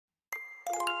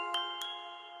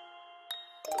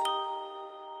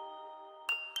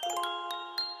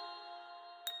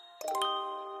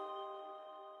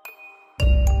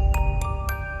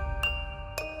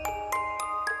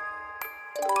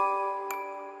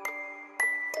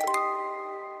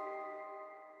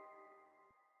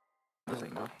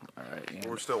think go. Alright.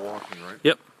 We're still walking, right?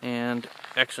 Yep. And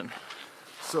action.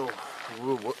 So,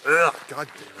 ugh, God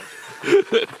damn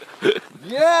it.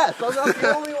 Yes! I'm not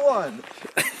the only one!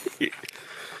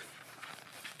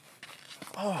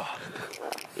 Oh.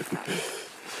 It's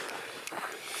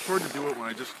hard to do it when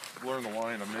I just learned the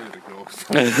line a minute ago.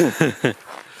 So. Okay.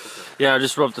 Yeah, I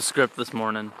just wrote the script this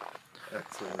morning.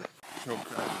 Excellent.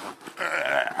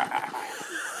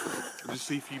 Just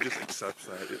see if he just accepts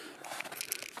that.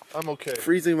 I'm okay.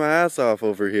 Freezing my ass off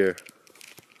over here.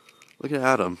 Look at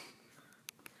Adam.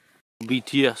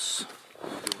 BTS.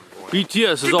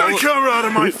 BTS is Get all. that camera out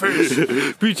of my face!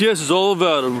 BTS is all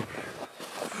about him.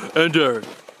 And Derek.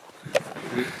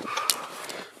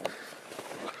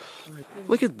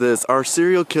 Look at this. Our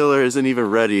serial killer isn't even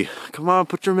ready. Come on,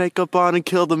 put your makeup on and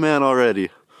kill the man already.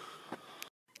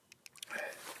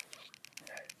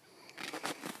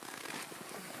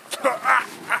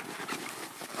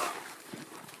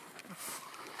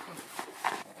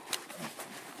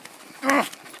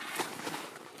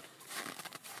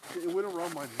 It went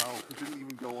around my mouth. It didn't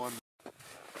even go on.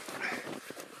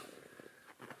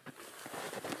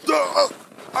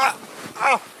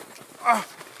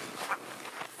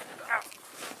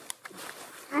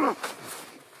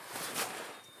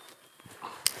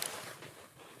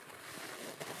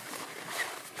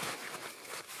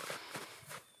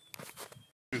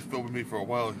 You've been filming me for a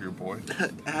while here, boy.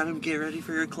 Adam, get ready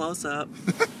for your close-up.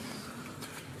 Look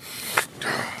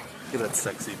at that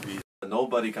sexy beast.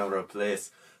 Nobody can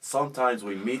replace. Sometimes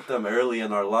we meet them early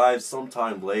in our lives,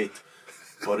 sometime late.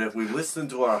 But if we listen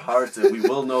to our hearts, we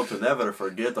will know to never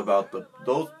forget about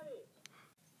those.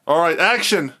 All right,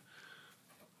 action.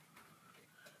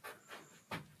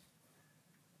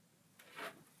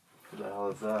 What the hell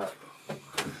is that?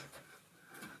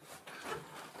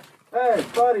 Hey,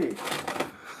 buddy.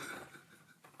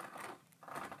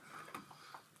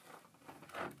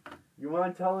 You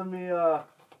mind telling me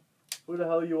who the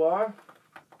hell you are?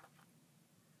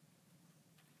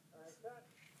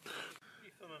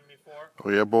 Oh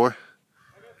yeah, boy.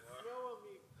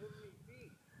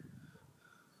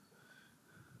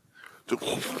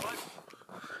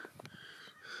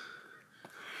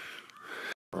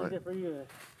 Easier for you to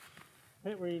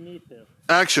hit where you need to.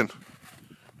 Action.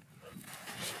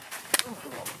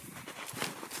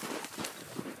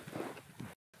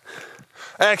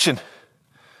 Action.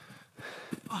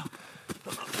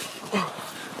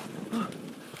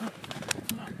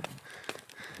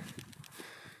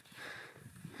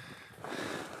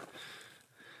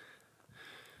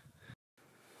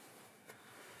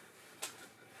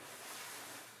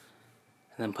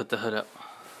 And then put the hood up.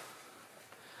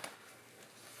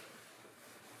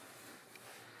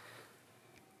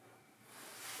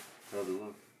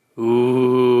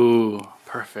 Ooh,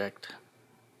 perfect.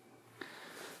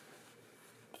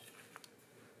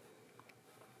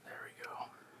 There we go.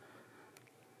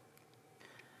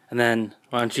 And then,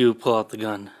 why don't you pull out the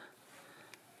gun?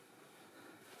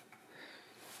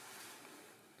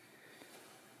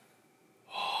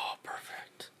 Oh,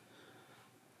 perfect.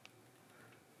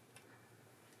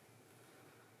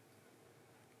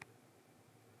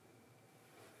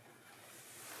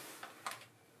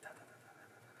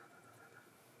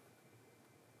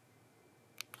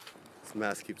 This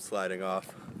mask keeps sliding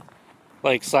off.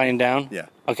 Like sliding down? Yeah.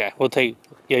 Okay, we'll take,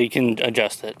 yeah, you can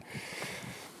adjust it.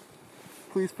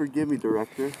 Please forgive me,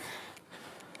 director.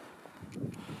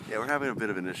 Yeah, we're having a bit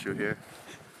of an issue here.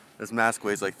 This mask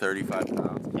weighs like 35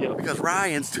 pounds. Yep. Because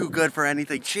Ryan's too good for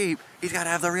anything cheap. He's got to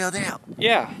have the real deal.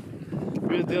 Yeah.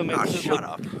 Real deal makes it shut look,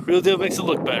 up. Real deal makes it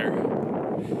look better. Yeah,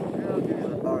 I'll give you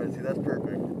the, all right, see, that's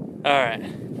perfect. Alright.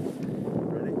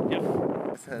 Ready? Yep.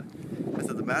 I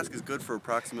said the mask is good for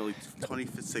approximately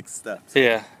 26 steps.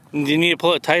 Yeah. Do you need to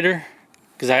pull it tighter?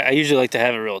 Because I usually like to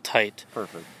have it real tight.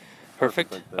 Perfect.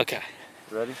 Perfect? Perfect like this. Okay.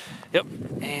 Ready? Yep.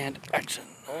 And action.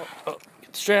 Oh,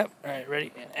 get the strap. Alright,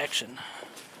 ready? And action.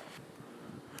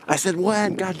 I said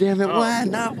when, God damn it, Oh.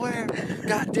 when, not where.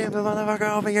 God damn it,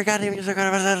 motherfucker, open your goddamn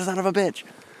son of a bitch.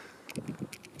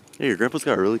 Hey, your grandpa's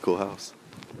got a really cool house.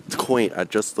 It's quaint,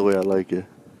 just the way I like it.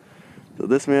 So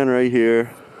this man right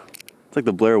here, it's like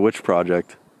the Blair Witch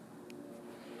Project.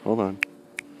 Hold on.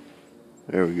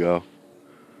 There we go.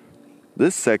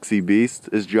 This sexy beast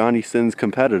is Johnny Sin's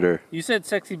competitor. You said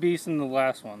sexy beast in the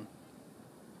last one.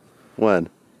 When?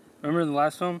 Remember in the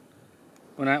last film?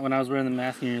 When I was wearing the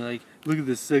mask and you're like, look at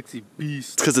this sexy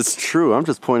beast. Because it's true. I'm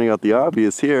just pointing out the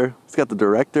obvious here. It's got the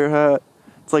director hat.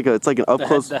 It's like an up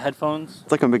close. The headphones.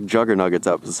 It's like a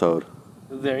McJuggernuggets episode.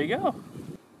 There you go.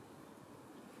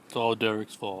 It's all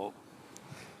Derek's fault.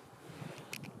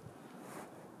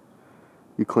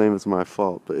 You claim it's my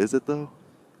fault, but is it though?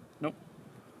 Nope.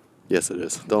 Yes, it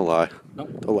is. Don't lie.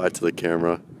 Nope. Don't lie to the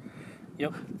camera.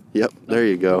 Yep. Yep, Nope. there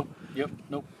you go. Nope. Yep.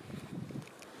 Nope.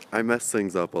 I mess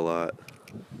things up a lot.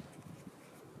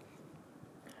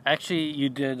 Actually, you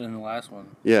did in the last one.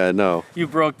 Yeah, I know. You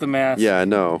broke the mask. Yeah, I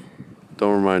know.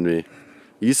 Don't remind me.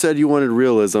 You said you wanted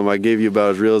realism. I gave you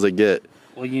about as real as I get.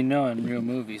 Well, you know, in real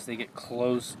movies, they get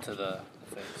close to the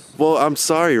face. Well, I'm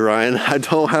sorry, Ryan. I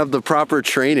don't have the proper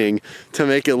training to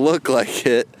make it look like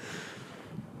it.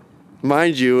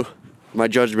 Mind you, my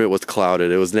judgment was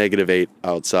clouded. It was -8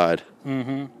 outside.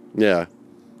 Mm-hmm. Yeah,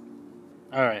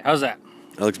 All right. How's that?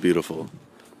 that looks beautiful.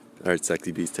 All right,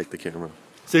 sexy beast, take the camera.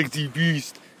 Sexy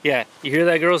beast. Yeah. You hear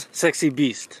that, girls? Sexy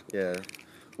beast. Yeah.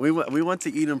 We went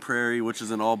to Eden Prairie, which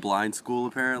is an all-blind school,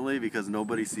 apparently, because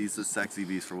nobody sees the sexy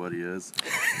beast for what he is.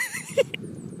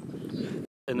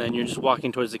 And then you're just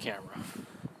walking towards the camera.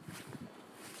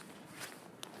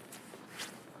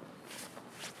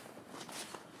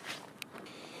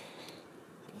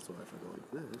 That's why if I go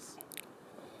like this,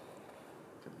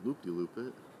 kind of loop-de-loop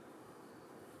it,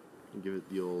 and give it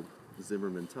the old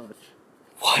Zimmerman touch.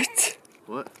 What?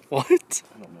 What? What?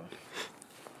 I don't know.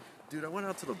 Dude, I went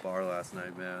out to the bar last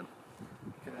night, man.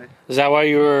 Okay. Is that why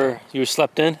you were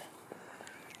slept in?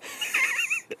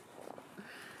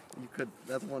 You could.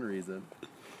 That's one reason.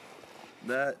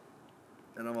 That,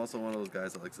 and I'm also one of those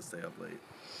guys that likes to stay up late,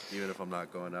 even if I'm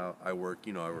not going out. I work.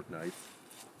 You know, I work nights.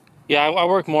 Yeah, I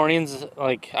work mornings.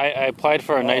 Like I applied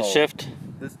for a night Oh. shift.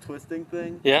 This twisting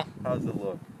thing. Yeah. How's it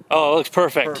look? Oh, it looks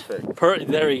perfect.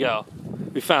 Perfect. There we go.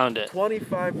 We found it.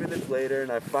 25 minutes later,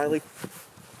 and I finally.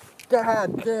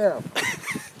 God damn.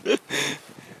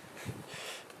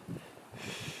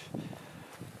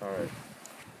 All right.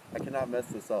 I cannot mess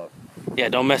this up. Yeah,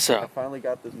 don't mess it I up. finally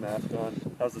got this mask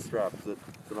on. How's the strap? Is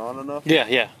it on enough? Yeah,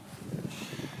 yeah.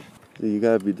 You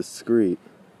gotta be discreet.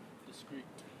 Discreet.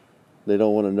 They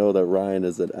don't want to know that Ryan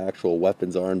is an actual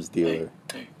weapons arms dealer.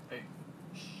 Hey.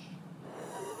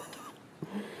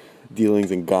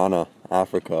 Dealings in Ghana,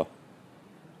 Africa.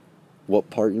 What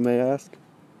part, you may ask?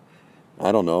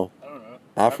 I don't know. I don't know.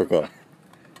 Africa.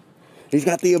 He's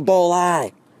got the Ebola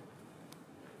eye.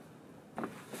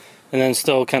 And then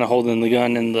still kind of holding the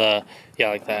gun in the, yeah,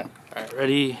 like that. All right,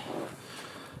 ready?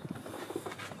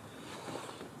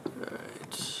 All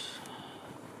right.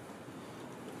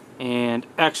 And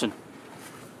action.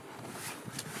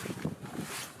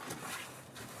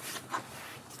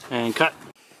 And cut.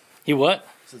 He what?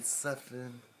 So it's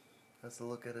Safin. Has to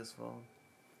look at his phone.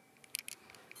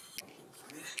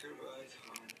 Mr. Ryan.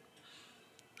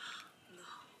 No,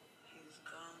 he's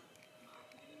gone.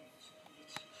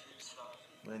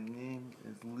 My name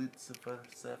is Lucifer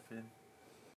Safin.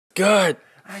 Good.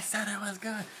 I said it was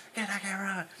good. Get that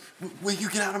camera on. Will you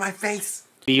get out of my face?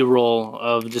 B-roll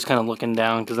of just kind of looking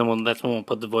down, because then that's when we'll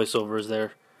put the voiceovers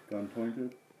there. Gun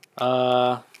pointed.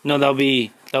 No, that'll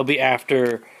be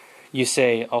after you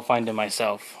say, "I'll find it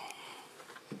myself."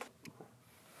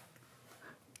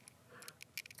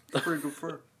 Pretty good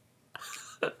fur.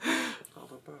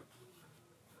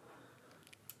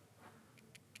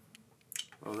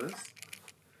 Oh, this?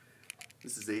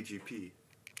 This is AGP.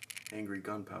 Angry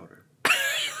Gunpowder.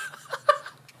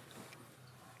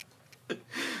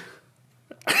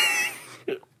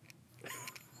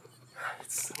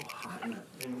 It's so hot.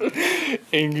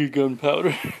 Angry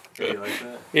gunpowder. Yeah, you like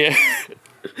that? Yeah.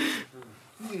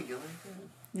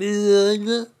 You like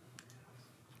that?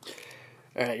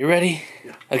 Alright, you ready?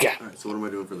 Yeah. Okay. Alright, so what am I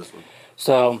doing for this one?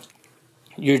 So,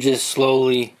 you're just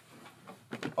slowly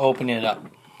opening it up.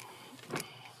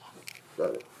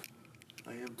 Got it.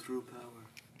 I am true power.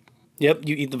 Yep,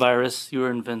 you eat the virus. You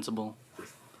are invincible.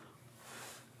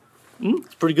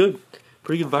 It's pretty good.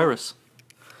 Pretty good virus.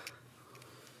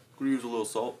 Could use a little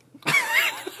salt.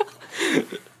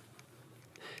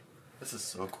 This is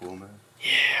so cool, man.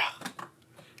 Yeah.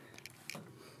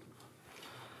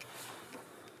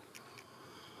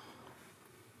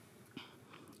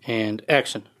 And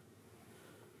action.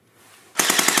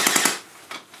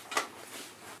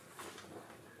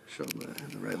 Show them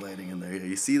the right lighting in there.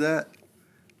 You see that?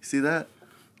 You see that?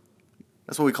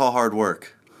 That's what we call hard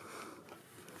work.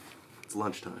 It's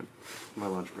lunchtime. My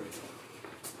lunch break.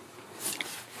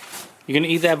 You gonna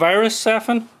eat that virus,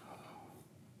 Safin?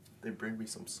 They bring me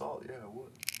some salt. Yeah, I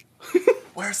would.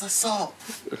 Where's the salt?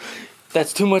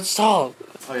 That's too much salt.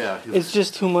 Oh yeah. It's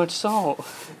just too much salt.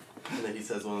 And then he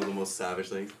says one of the most savage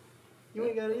things. You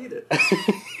ain't gotta eat it.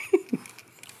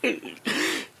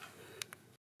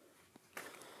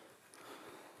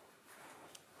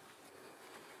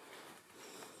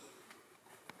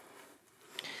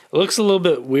 It looks a little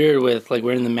bit weird with like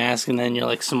wearing the mask and then you're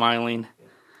like smiling.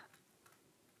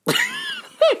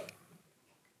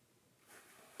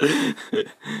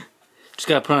 Just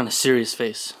gotta put on a serious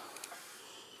face.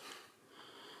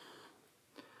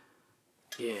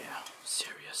 Yeah,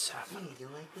 serious Safin. You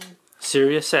like that?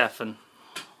 Serious Safin.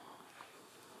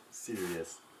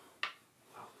 Serious.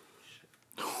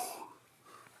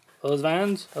 Are those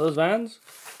Vans? Are those Vans?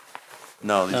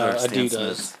 No, these are Stan Adidas.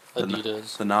 Smiths. The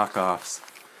Adidas. The knockoffs.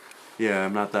 Yeah,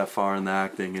 I'm not that far in the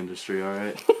acting industry,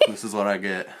 alright? This is what I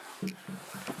get.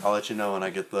 I'll let you know when I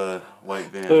get the white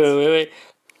Vans.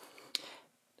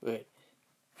 Wait.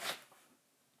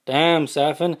 Damn,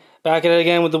 Safin. Back at it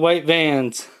again with the white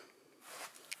Vans.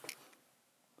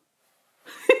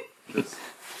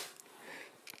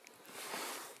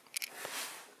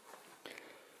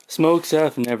 Smoke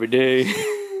Safin every day.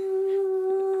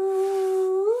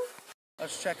 I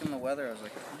was checking the weather. I was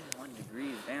like, 21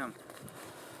 degrees. Damn.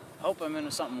 Hope I'm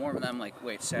into something warm. And I'm like,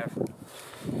 wait, Safin.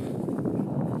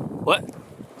 What?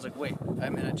 I was like, wait,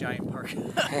 I'm in a giant park.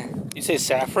 You say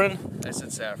saffron? I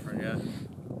said saffron, yeah.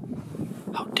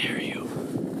 How dare you?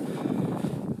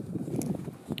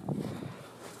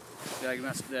 Did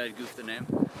I goof the name?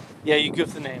 Yeah, you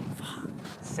goofed the name.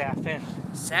 Safin.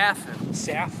 Safin.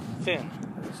 Safin.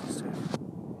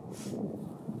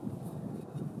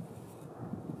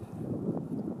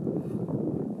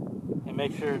 And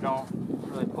make sure you don't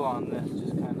really pull on this,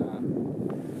 just kind of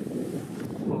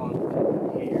pull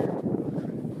on here.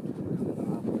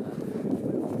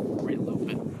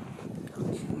 Reloop it.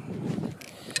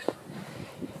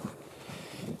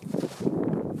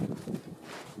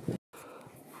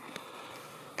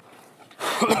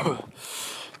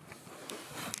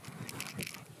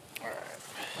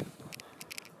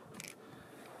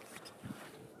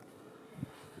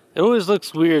 It always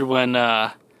looks weird when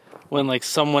like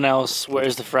someone else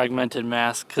wears the fragmented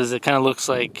mask, because it kind of looks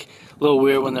like a little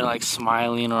weird when they're like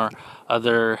smiling or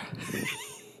other.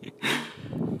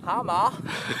 Hi, Ma.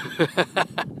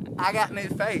 I got new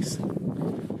face.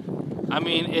 I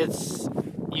mean,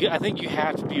 I think you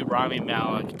have to be Rami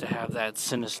Malek to have that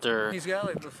sinister. He's got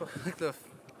like the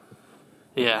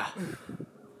Yeah.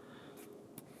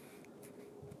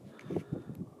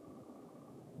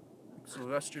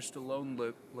 Sylvester Stallone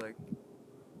look like.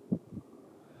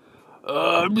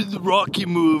 I'm in the Rocky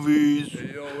movies.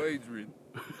 Hey, yo, Adrian.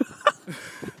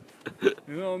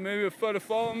 You know, maybe if I'd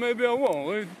fall, maybe I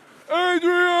won't.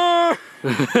 Adrian!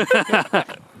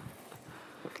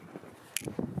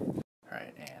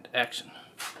 Alright, and action.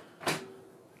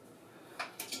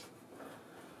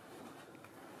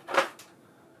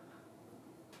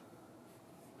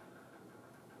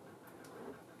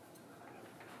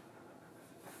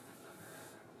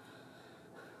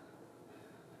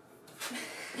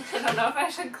 I don't know if I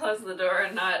should close the door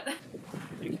or not.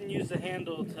 You can use the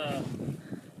handle to,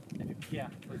 yeah,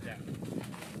 like that.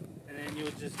 And then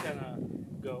you'll just kind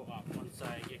of go up once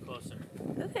I get closer.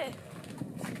 Okay.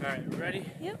 Alright, ready?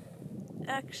 Yep.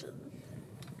 Action.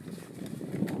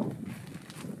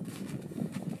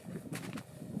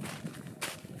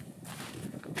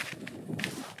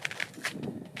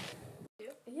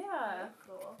 Yeah.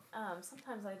 Cool.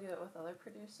 Sometimes I do it with other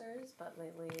producers, but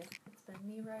lately it's been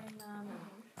me writing them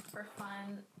and for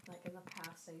fun. Like in the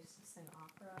past, I used to sing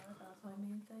opera. That was my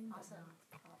main thing. but Awesome. now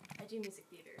it's pop. I do music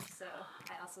theater, so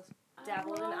I also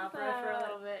dabbled in love opera for a that.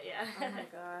 little bit. Yeah. Oh my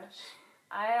gosh.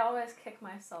 I always kick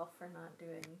myself for not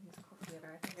doing musical theater.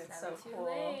 I think it's so Never too cool.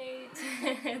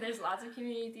 late. There's lots of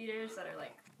community theaters that are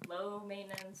like low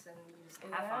maintenance and you just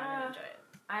have fun and Yeah. enjoy it.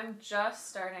 I'm just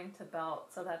starting to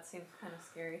belt, so that seems kind of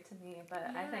scary to me, but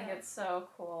I think Yeah. it's so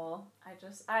cool.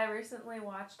 I recently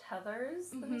watched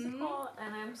Heathers, the musical,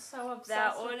 and I'm so obsessed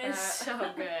That with one is that. so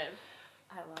good.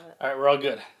 I love it. Alright, we're all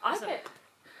good. Awesome. Okay.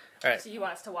 Alright. So you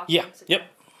want us to walk? Yeah, in, so yep.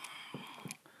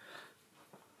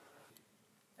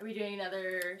 Are we doing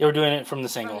another? Yeah, we're doing it from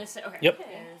this From angle. this, okay. Yep.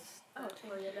 Here's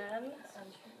Toya then.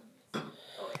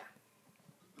 Oh yeah.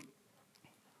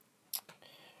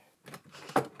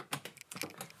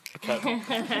 Cut.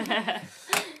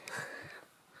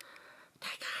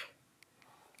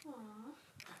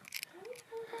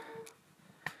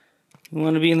 You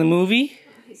want to be in the movie?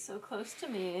 He's so close to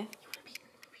me.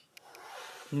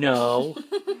 No.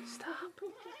 Stop.